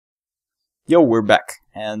Yo, we're back,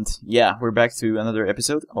 and yeah, we're back to another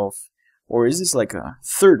episode of, or is this like a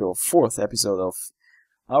third or fourth episode of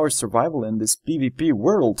our survival in this PvP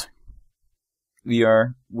world? We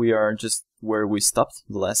are just where we stopped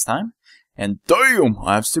the last time, and damn,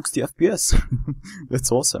 I have 60 FPS.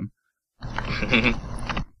 That's awesome.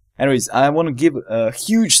 Anyways, I want to give a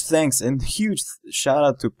huge thanks and huge shout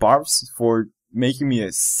out to Parfzzz for making me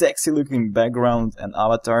a sexy looking background and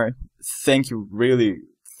avatar. Thank you, really.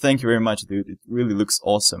 Thank you very much, dude. It really looks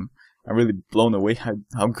awesome. I'm really blown away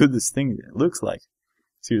how good this thing looks like.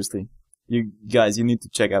 Seriously. You guys, you need to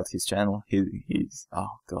check out his channel. He's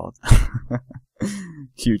oh god.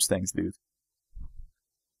 Huge thanks, dude.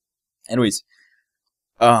 Anyways,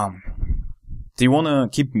 do you wanna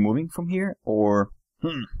keep moving from here or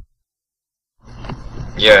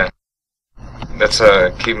Yeah. Let's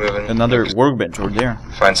keep moving. Another workbench over there.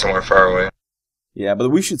 Find somewhere far away. Yeah, but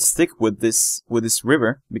we should stick with this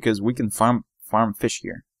river because we can farm fish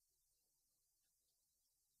here.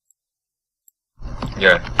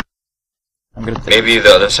 Yeah. I'm gonna take Maybe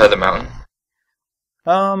the other side of the mountain.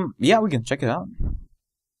 yeah, we can check it out.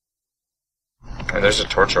 And there's a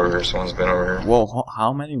torch over here. Someone's been over here. Whoa,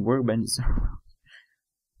 how many workbenches are around?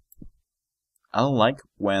 I don't like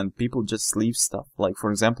when people just leave stuff, like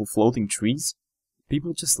for example floating trees.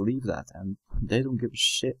 People just leave that and they don't give a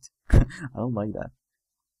shit. I don't like that.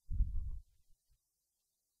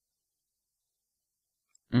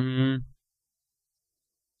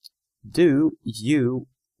 Do you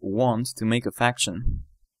want to make a faction?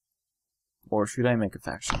 Or should I make a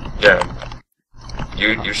faction? Yeah.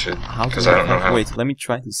 You should. Because I don't know how. Wait, let me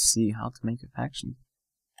try to see how to make a faction.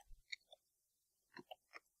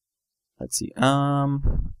 Let's see.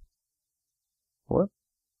 What?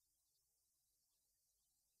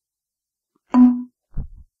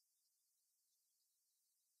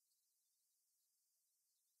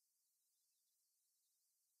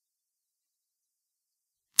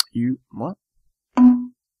 You what?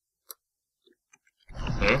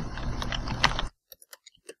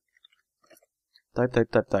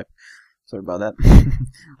 Type. Sorry about that.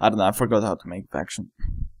 I don't know, I forgot how to make faction.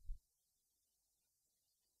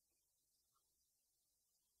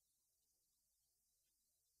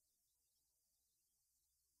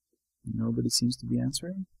 Nobody seems to be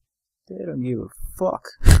answering. They don't give a fuck.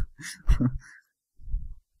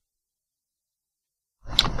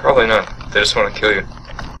 Probably not. They just want to kill you.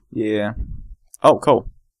 Yeah. Oh, coal.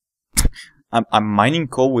 I'm mining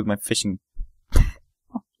coal with my fishing.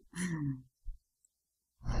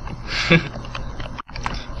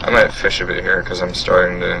 I might fish a bit here because I'm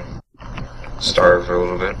starting to starve a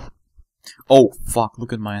little bit. Oh, fuck,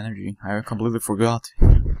 look at my energy. I completely forgot.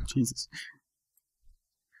 Jesus.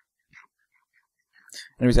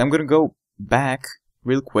 Anyways, I'm gonna go back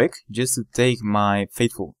real quick just to take my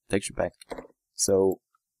faithful texture pack. So,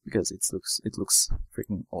 because it looks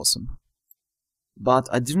freaking awesome. But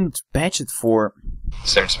I didn't patch it for...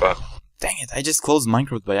 Same spot. Dang it, I just closed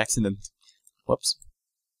Minecraft by accident. Whoops.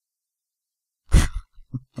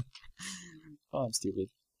 Oh, I'm stupid.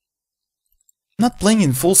 I'm not playing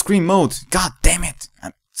in full screen mode. God damn it.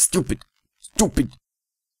 I'm stupid. Stupid.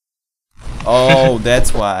 Oh,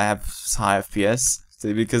 that's why I have high FPS.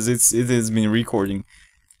 Because it has been recording.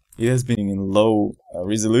 It has been in low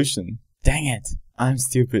resolution. Dang it. I'm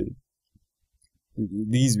stupid.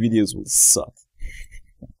 These videos will suck.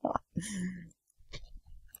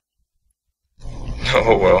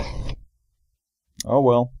 Oh well. Oh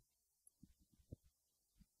well.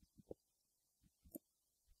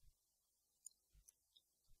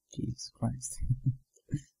 Jesus Christ.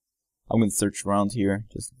 I'm gonna search around here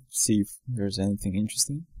just to see if there's anything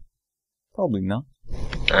interesting. Probably not.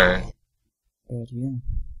 Alright. But yeah.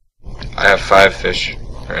 I have 5 fish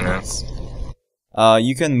right now.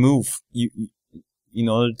 You can move in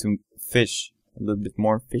order to fish a little bit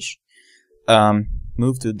more fish.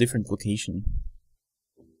 Move to a different location.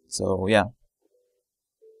 So yeah.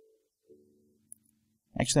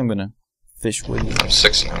 Actually, I'm gonna fish with you. I'm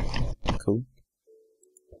 6 now. Cool.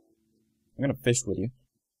 I'm gonna fish with you.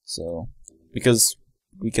 So because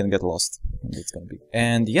we can get lost, and it's gonna be.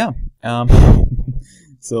 And yeah.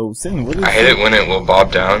 So Sin, what is I hate it when it will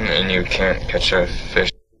bob down and you can't catch a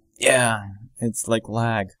fish. Yeah, it's like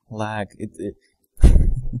lag. It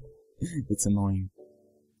it's annoying.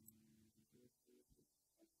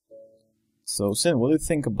 So Sin, what do you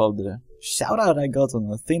think about the shout out I got on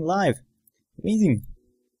the thing live? Amazing.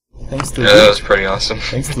 Thanks to Yeah, Luke. that was pretty awesome.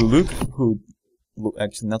 Thanks to Luke, who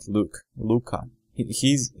actually not Luke, Luca.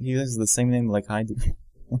 He has the same name like I do,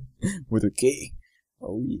 with a K.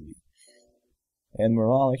 Oh yeah. And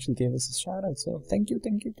Moral actually gave us a shout out, so thank you.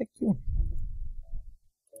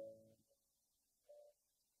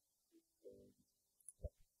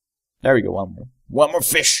 There we go, one more. One more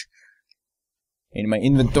fish! In my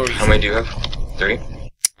inventory. How many do you have? 3?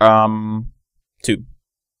 2.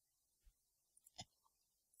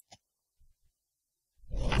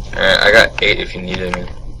 Alright, I got 8 if you need any.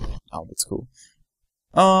 Oh, that's cool.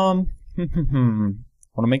 Wanna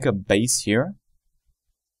make a base here?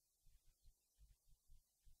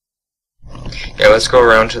 Yeah, let's go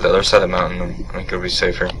around to the other side of the mountain. I think it'll be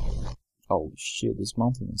safer. Oh shit, this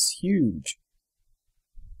mountain is huge.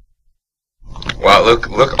 Wow, look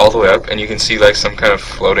all the way up, and you can see like some kind of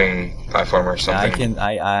floating platform or something.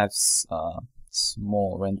 I have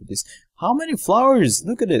small render this. How many flowers?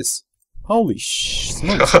 Look at this. Holy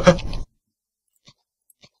smokes.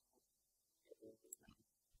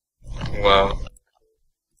 Wow.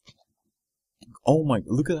 Oh my,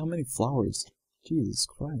 look at how many flowers. Jesus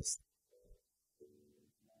Christ.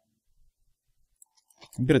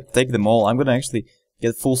 I'm gonna take them all. I'm gonna actually get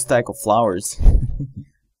a full stack of flowers.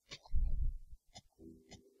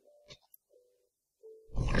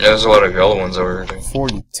 Yeah, there's a lot of yellow ones over here.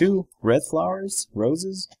 42 red flowers,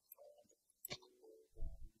 roses.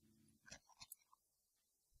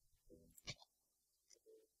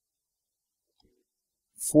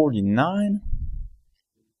 $49.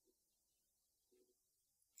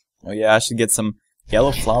 Oh yeah, I should get some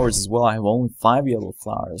yellow flowers as well. I have only 5 yellow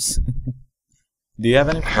flowers. Do you have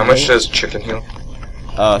any? How much does chicken heal?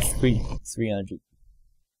 3 energy.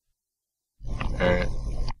 Alright.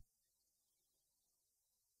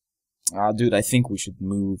 Dude, I think we should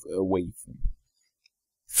move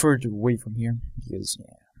further away from here, because,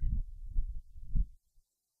 yeah.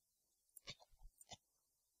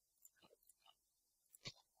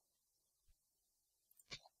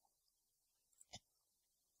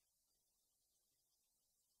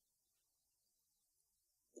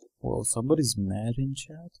 Well, somebody's mad in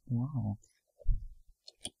chat? Wow.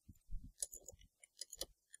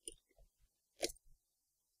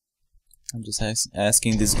 I'm just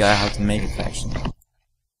asking this guy how to make a faction.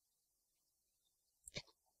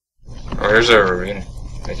 Oh, here's a ravine,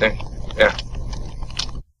 I think. Yeah.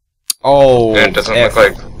 Oh, And it doesn't look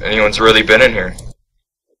like anyone's really been in here.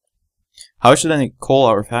 How should I call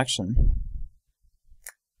our faction?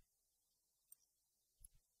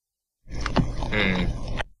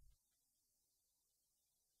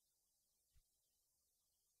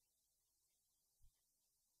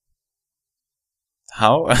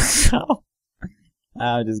 How? How?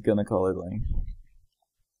 I'm just gonna call it like...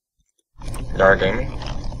 NarGaming?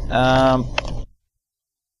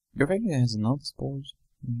 Your faction has not spoiled.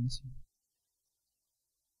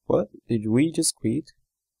 What? Did we just create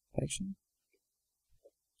faction?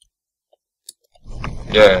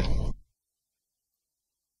 Yeah.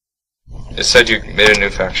 It said you made a new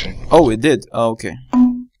faction. Oh, it did? Oh, okay.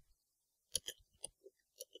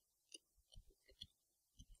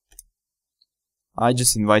 I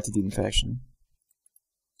just invited in faction.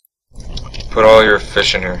 Put all your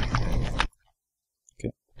fish in here.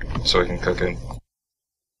 Okay. So we can cook it.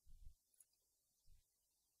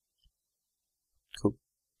 Cool.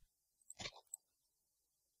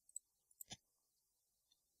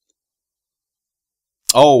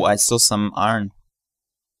 Oh, I saw some iron.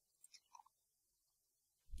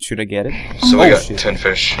 Should I get it? So we got shit. 10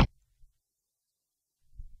 fish.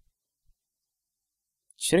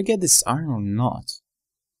 Should I get this iron or not?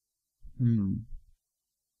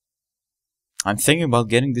 I'm thinking about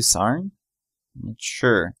getting this iron. I'm not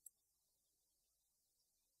sure.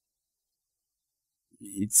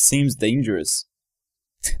 It seems dangerous.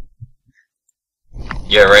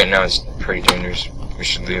 Yeah, right now it's pretty dangerous. We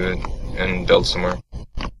should leave it and build somewhere.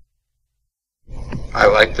 I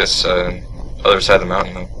like this other side of the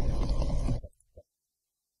mountain though.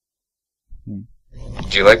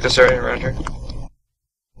 Do you like this area around here?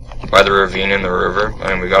 By the ravine and the river.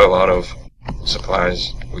 I mean, we got a lot of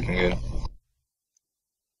supplies we can get.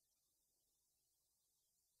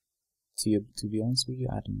 To be honest with you,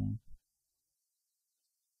 I don't know.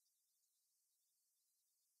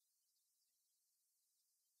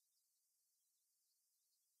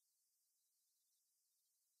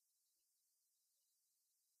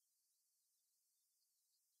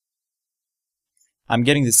 I'm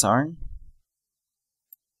getting this iron.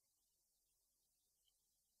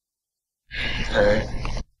 Alright.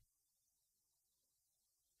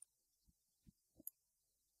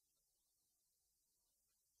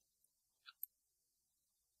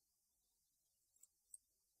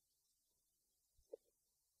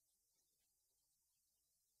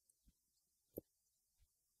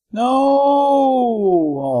 No!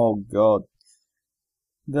 Oh god.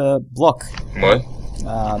 The block. What?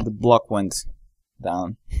 The block went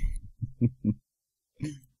down.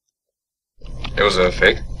 It was a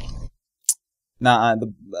fake? Nah,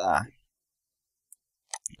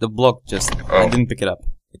 the block just I didn't pick it up.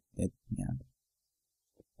 Yeah.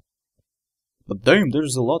 But damn,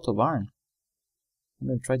 there's a lot of iron. I'm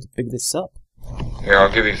gonna try to pick this up. Here,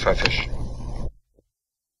 I'll give you 5 fish.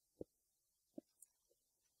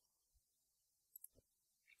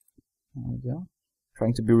 There we go.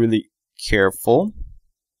 Trying to be really careful.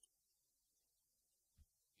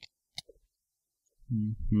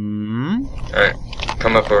 Alright,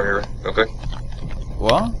 come up over here real quick.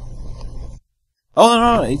 What? Oh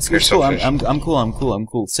no, it's cool. Fish. I'm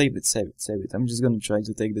cool. Save it. I'm just gonna try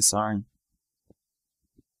to take this iron.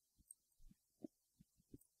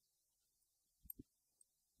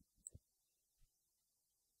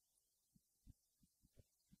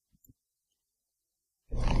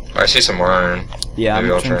 I see some more iron. Yeah, maybe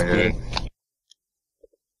I'm I'll try trying and to get get it. it.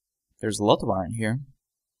 There's a lot of iron here.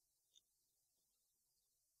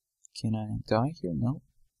 Can I die here? No.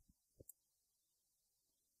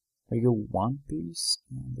 There you go, one piece.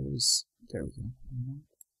 And there we go.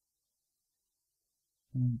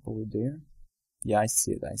 And over there. Yeah, I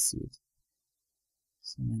see it.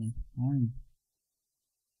 So many iron.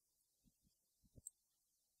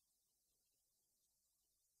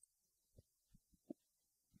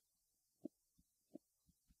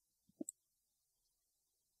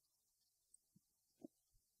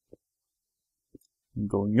 I'm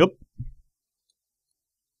going up.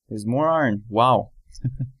 There's more iron. Wow.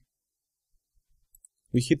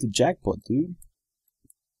 We hit the jackpot, dude.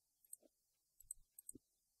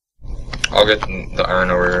 I'll get the iron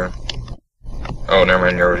over here. Oh, never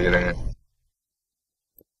mind, you're already getting it.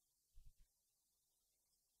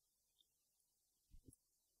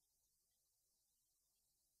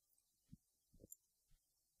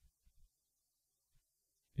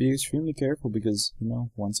 Be extremely careful because, you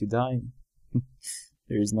know, once you die,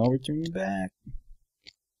 there is no returning back.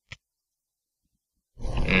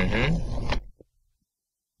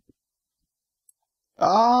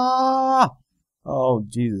 Ah! Oh,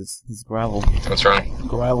 Jesus. This gravel. What's wrong?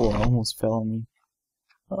 Gravel almost fell on me.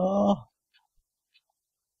 Oh.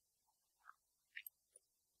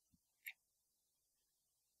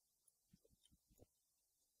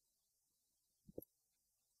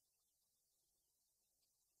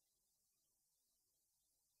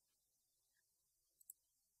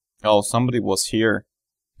 Oh, somebody was here.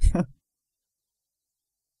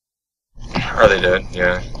 Are they dead?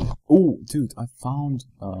 Yeah. Oh, dude, I found,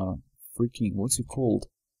 freaking, what's it called?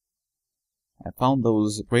 I found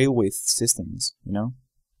those railway systems, you know?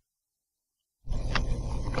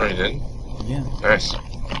 Oh, you did? Yeah. Nice.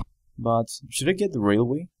 But, should I get the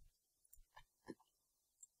railway?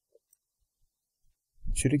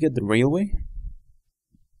 Should I get the railway?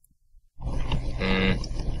 I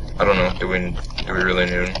don't know. Do we really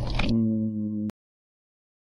need it?